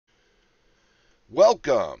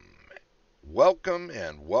Welcome, welcome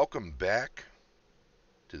back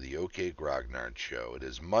to the OK Grognard Show. It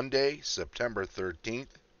is Monday, September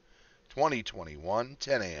 13th, 2021,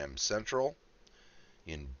 10 a.m. Central,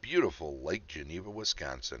 in beautiful Lake Geneva,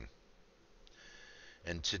 Wisconsin.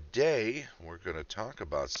 And today we're going to talk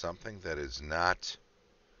about something that is not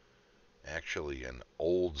actually an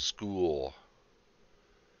old school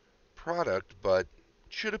product, but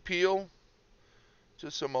should appeal to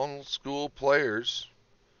some old school players,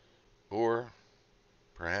 or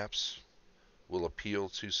perhaps will appeal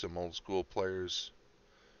to some old school players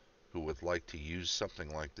who would like to use something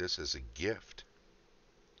like this as a gift.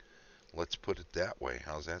 Let's put it that way.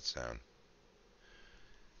 How's that sound?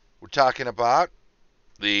 We're talking about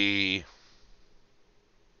the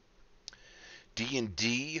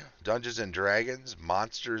D&D Dungeons and Dragons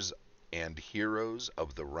Monsters and Heroes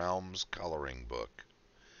of the Realms Coloring Book.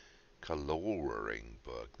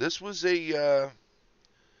 This was a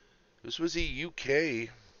UK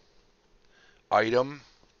item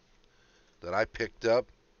that I picked up.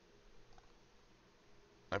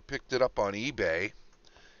 I picked it up on eBay.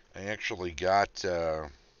 I actually got a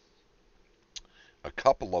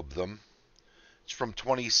couple of them. It's from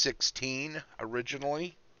 2016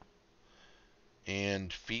 originally,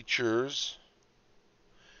 and features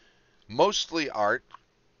mostly art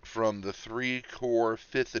from the 3 core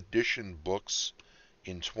 5th edition books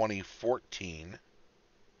in 2014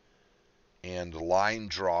 and line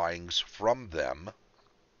drawings from them,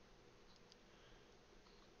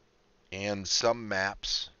 and some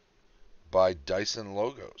maps by Dyson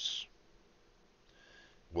Logos.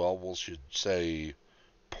 Well, we should say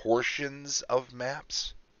portions of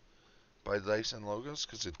maps by Dyson Logos,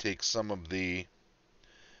 because it takes some of the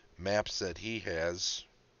maps that he has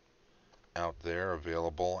out there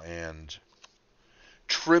available and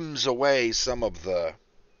trims away some of the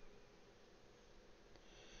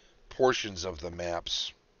portions of the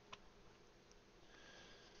maps.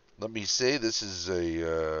 Let me say this is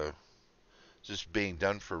just being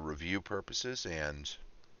done for review purposes, and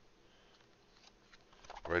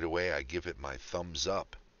right away I give it my thumbs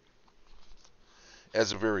up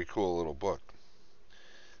as a very cool little book.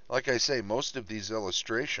 Like I say, most of these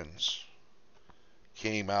illustrations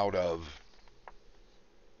came out of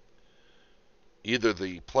either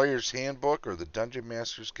the Player's Handbook or the Dungeon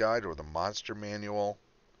Master's Guide or the Monster Manual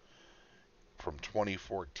from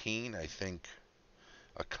 2014. I think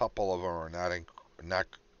a couple of them are not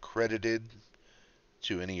credited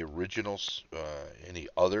to any originals, any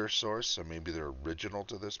other source, so maybe they're original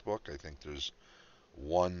to this book. I think there's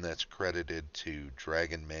one that's credited to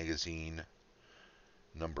Dragon Magazine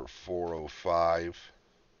number 405.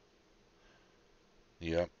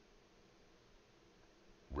 Yep.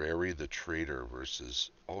 Rary the Trader versus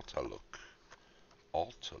Altaluk.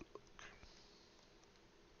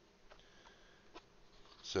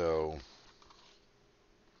 So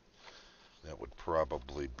that would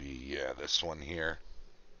probably be, this one here.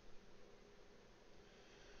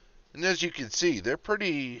 And as you can see, they're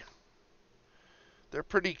pretty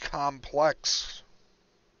complex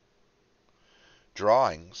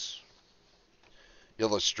drawings,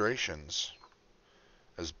 illustrations,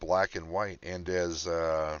 as black and white, and as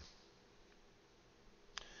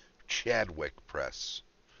Chadwick Press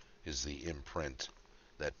is the imprint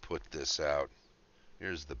that put this out.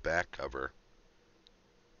 Here's the back cover.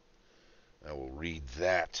 I will read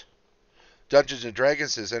that. Dungeons &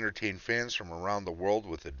 Dragons has entertained fans from around the world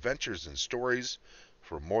with adventures and stories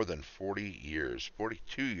for more than 40 years.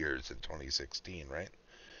 42 years in 2016, right?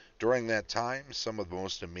 During that time, some of the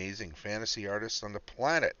most amazing fantasy artists on the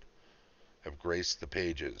planet have graced the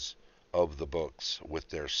pages of the books with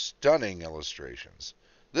their stunning illustrations.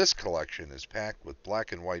 This collection is packed with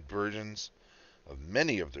black and white versions of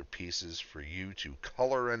many of their pieces for you to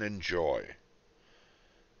color and enjoy,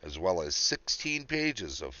 as well as 16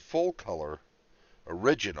 pages of full-color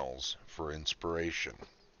originals for inspiration.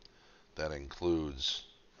 That includes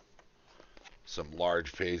some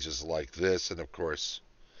large pages like this, and of course,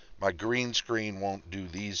 my green screen won't do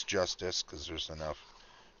these justice because there's enough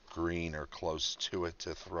green or close to it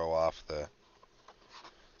to throw off the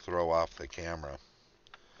camera.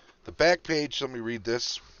 The back page, let me read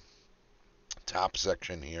this. Top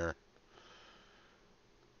section here.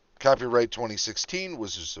 Copyright 2016,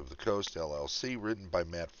 Wizards of the Coast, LLC, written by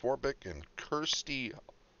Matt Forbick and Kirsty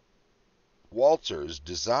Walters,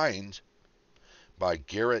 designed by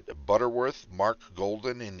Garrett Butterworth, Mark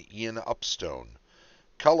Golden, and Ian Upstone.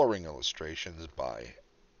 Coloring illustrations by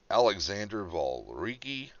Alexander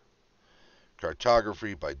Valrigi.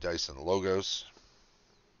 Cartography by Dyson Logos.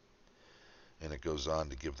 And it goes on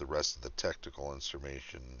to give the rest of the technical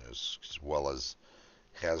information as well as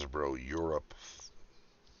Hasbro Europe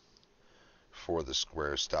for the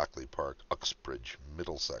Square, Stockley Park, Uxbridge,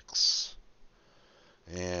 Middlesex.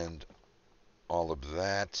 And all of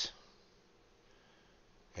that.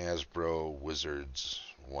 Hasbro, Wizards,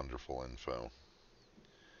 wonderful info.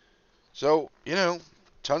 So,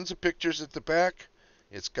 tons of pictures at the back.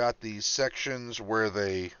 It's got these sections where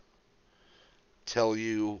they tell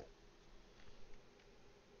you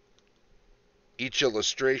each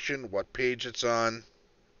illustration, what page it's on.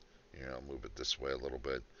 Here, I'll move it this way a little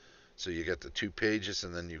bit. So you get the 2 pages,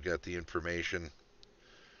 and then you get the information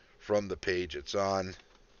from the page it's on.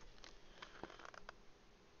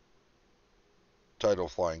 Title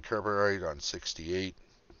Flying Copyright on 68.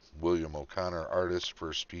 William O'Connor, artist,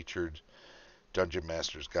 first featured. Dungeon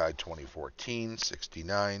Master's Guide 2014,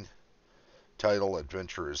 69. Title,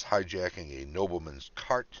 Adventurers Hijacking a Nobleman's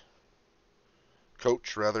Coach.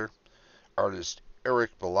 Artist,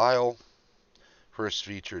 Eric Belial. First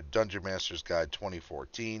featured, Dungeon Master's Guide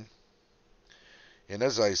 2014. And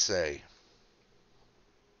as I say,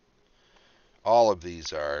 all of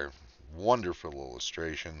these are wonderful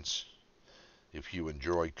illustrations. If you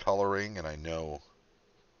enjoy coloring, and I know,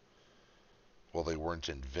 well, they weren't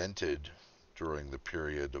invented during the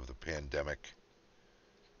period of the pandemic.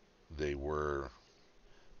 They were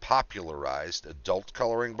popularized. Adult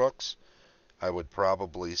coloring books, I would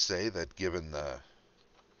probably say that given the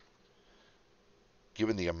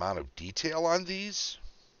amount of detail on these,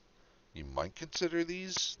 you might consider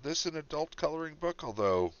this an adult coloring book,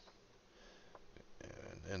 although,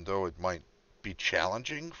 and though it might be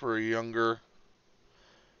challenging for a younger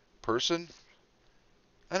person,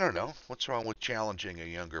 I don't know. What's wrong with challenging a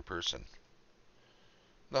younger person?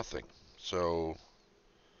 Nothing. So,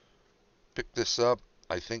 pick this up.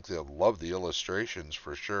 I think they'll love the illustrations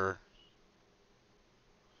for sure.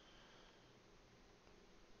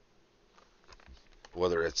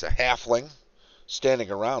 Whether it's a halfling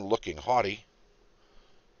standing around looking haughty,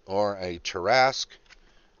 or a Tarrasque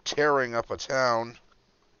tearing up a town.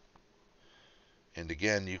 And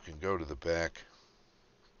again, you can go to the back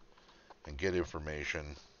and get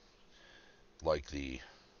information like the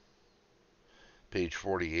page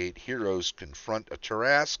 48, Heroes Confront a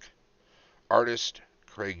Tarrasque. Artist,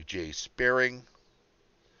 Craig J. Sparing.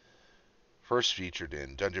 First featured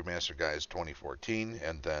in Dungeon Master Guides 2014.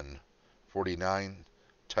 And then 49,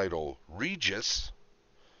 title Regis.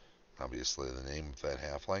 Obviously the name of that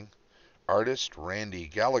halfling. Artist, Randy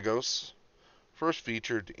Gallegos. First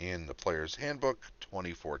featured in the Player's Handbook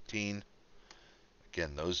 2014.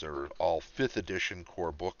 Again, those are all 5th edition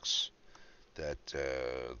core books that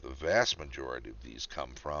the vast majority of these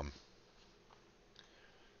come from.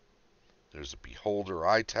 There's a Beholder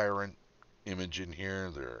Eye Tyrant image in here.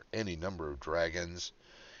 There are any number of dragons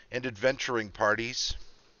and adventuring parties.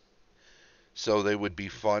 So they would be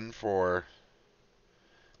fun for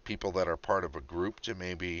people that are part of a group to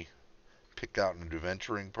maybe pick out an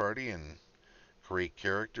adventuring party and create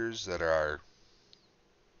characters that are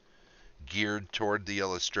geared toward the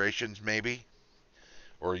illustrations maybe.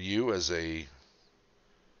 Or you as a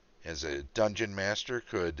dungeon master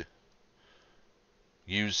could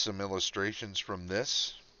use some illustrations from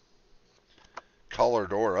this,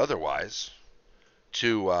 colored or otherwise,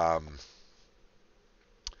 to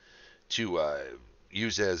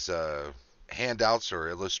use as handouts or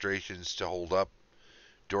illustrations to hold up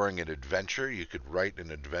during an adventure. You could write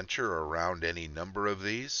an adventure around any number of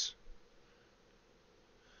these.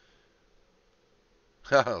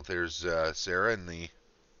 There's Sarah in the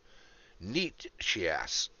neat, she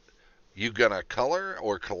asks. You gonna color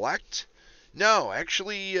or collect? No,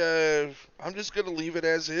 actually, I'm just gonna leave it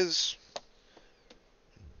as is.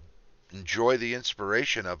 Enjoy the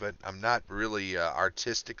inspiration of it. I'm not really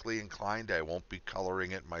artistically inclined. I won't be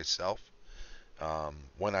coloring it myself.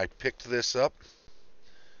 When I picked this up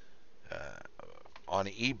on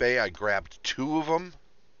eBay, I grabbed 2 of them.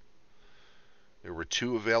 There were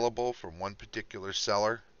 2 available from one particular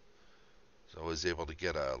seller, so I was able to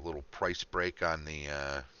get a little price break on the.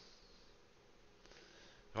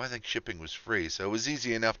 I think shipping was free, so it was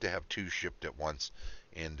easy enough to have 2 shipped at once,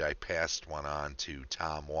 and I passed one on to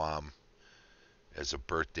Tom Wam as a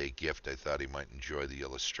birthday gift. I thought he might enjoy the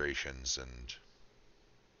illustrations, and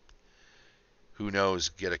who knows,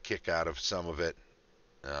 get a kick out of some of it.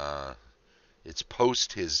 It's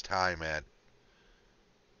post his time at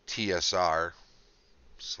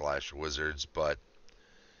TSR/Wizards, but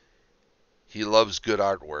he loves good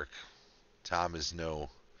artwork. Tom is no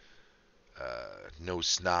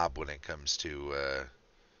snob when it comes to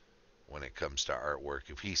artwork.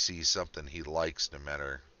 If he sees something he likes, no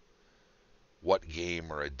matter what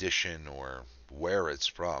game or edition or where it's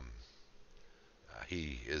from.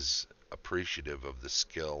 He is appreciative of the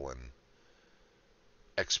skill and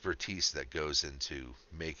expertise that goes into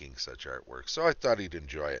making such artwork. So I thought he'd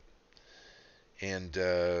enjoy it. And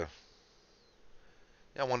I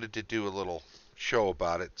wanted to do a little show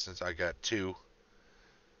about it since I got two.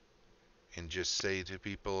 And just say to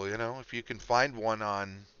people, if you can find one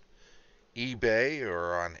on eBay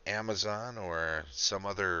or on Amazon or some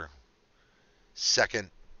other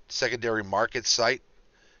secondary market site,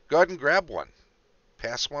 go ahead and grab one.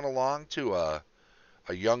 Pass one along to a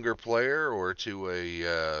younger player or to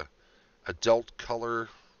a adult colorist,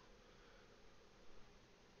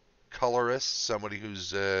 somebody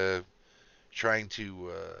who's trying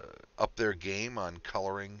to up their game on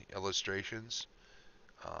coloring illustrations.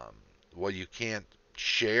 Well, you can't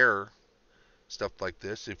share stuff like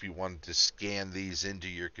this. If you wanted to scan these into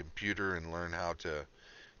your computer and learn how to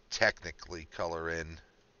technically color in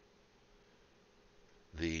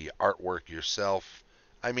the artwork yourself,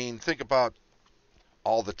 I mean, think about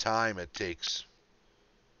all the time it takes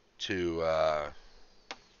to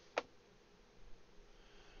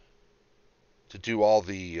do all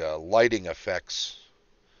the lighting effects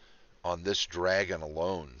on this dragon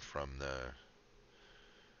alone, from the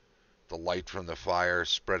light from the fire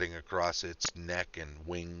spreading across its neck and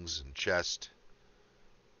wings and chest,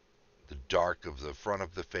 the dark of the front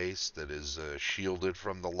of the face that is shielded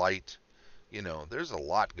from the light. There's a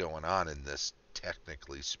lot going on in this,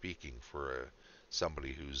 technically speaking, for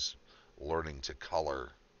somebody who's learning to color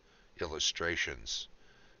illustrations.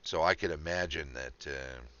 So I can imagine that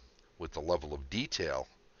with the level of detail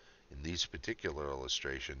in these particular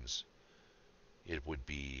illustrations, it would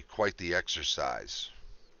be quite the exercise.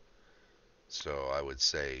 So I would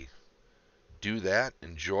say do that,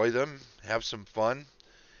 enjoy them, have some fun.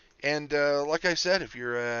 And like I said, if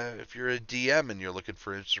you're a DM and you're looking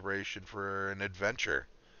for inspiration for an adventure,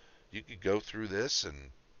 you could go through this and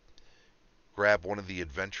grab one of the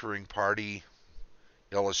adventuring party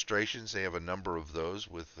illustrations. They have a number of those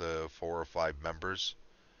with 4 or 5 members.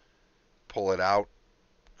 Pull it out,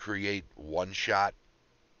 create one-shot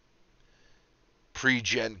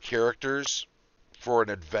pre-gen characters for an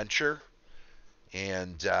adventure,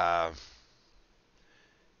 and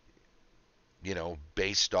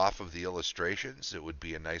based off of the illustrations, it would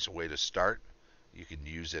be a nice way to start. You can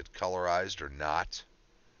use it colorized or not.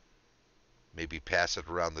 Maybe pass it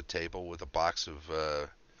around the table with a box of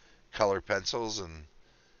color pencils and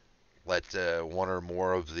let one or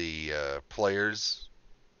more of the players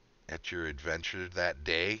at your adventure that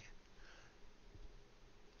day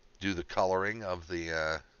do the coloring of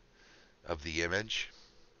the image.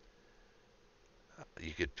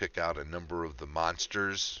 You could pick out a number of the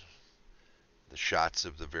monsters, the shots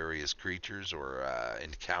of the various creatures or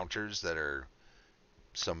encounters that are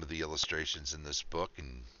some of the illustrations in this book,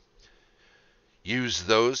 and use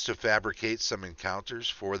those to fabricate some encounters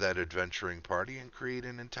for that adventuring party and create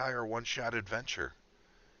an entire one-shot adventure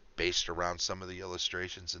based around some of the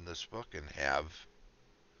illustrations in this book, and have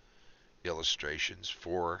illustrations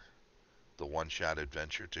for the one-shot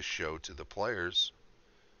adventure to show to the players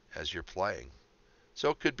as you're playing. So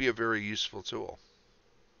it could be a very useful tool.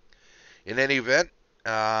 In any event,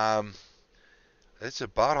 that's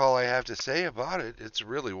about all I have to say about it. It's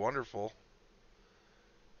really wonderful.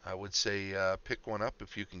 I would say pick one up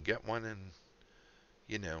if you can get one, and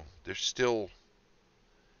there's still,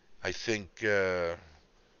 I think,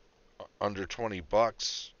 under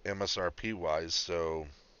 $20 MSRP wise. So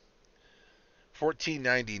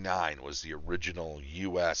 $14.99 was the original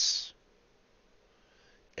US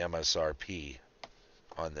MSRP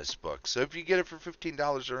on this book. So if you get it for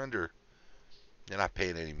 $15 or under, you're not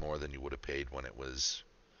paying any more than you would have paid when it was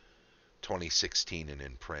 2016 and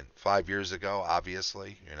in print. 5 years ago,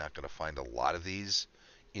 obviously, you're not going to find a lot of these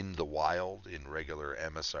in the wild in regular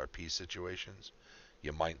MSRP situations.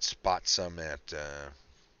 You might spot some at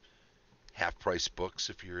half-price books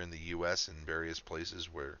if you're in the U.S. and various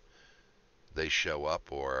places where they show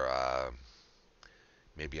up, or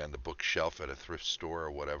maybe on the bookshelf at a thrift store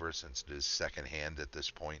or whatever, since it is secondhand at this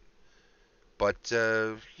point. But,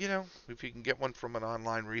 if you can get one from an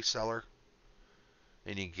online reseller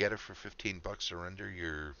and you get it for $15 or under,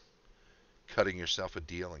 you're cutting yourself a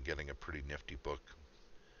deal and getting a pretty nifty book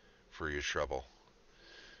for your trouble.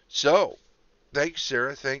 So, thanks,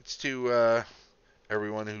 Sarah. Thanks to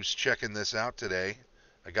everyone who's checking this out today.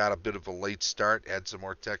 I got a bit of a late start, had some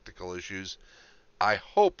more technical issues. I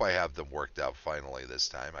hope I have them worked out finally this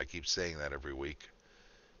time. I keep saying that every week,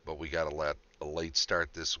 but we got a late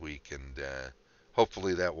start this week, and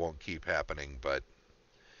hopefully that won't keep happening, but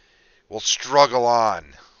we'll struggle on.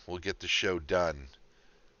 we'll get the show done.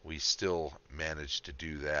 We still managed to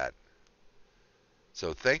do that.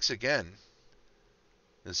 So thanks again.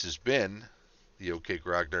 This has been the OK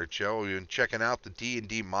Grognard Show. We've been checking out the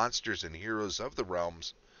D&D Monsters and Heroes of the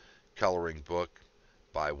Realms coloring book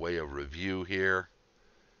by way of review here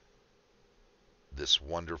this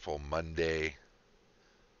wonderful Monday,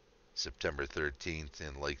 September 13th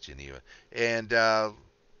in Lake Geneva. And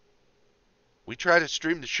we try to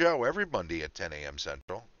stream the show every Monday at 10 a.m.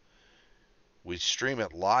 Central. We stream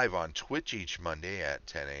it live on Twitch each Monday at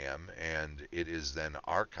 10 a.m. and it is then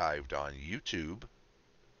archived on YouTube.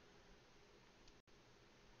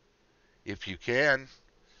 If you can,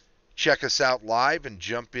 check us out live and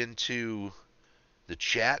jump into the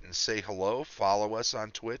chat and say hello. Follow us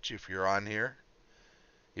on Twitch if you're on here.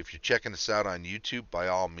 If you're checking us out on YouTube, by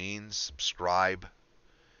all means, subscribe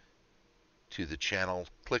to the channel.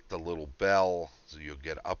 Click the little bell so you'll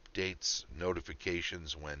get updates,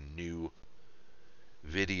 notifications when new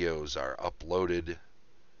videos are uploaded.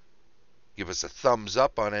 Give us a thumbs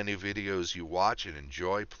up on any videos you watch and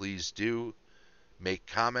enjoy. Please do. Make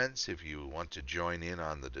comments if you want to join in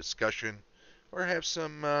on the discussion or have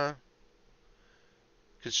some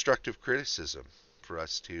constructive criticism for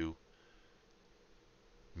us to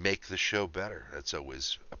make the show better. That's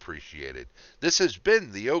always appreciated. This has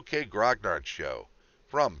been the OK Grognard Show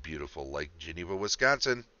from beautiful Lake Geneva,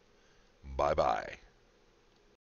 Wisconsin. Bye-bye.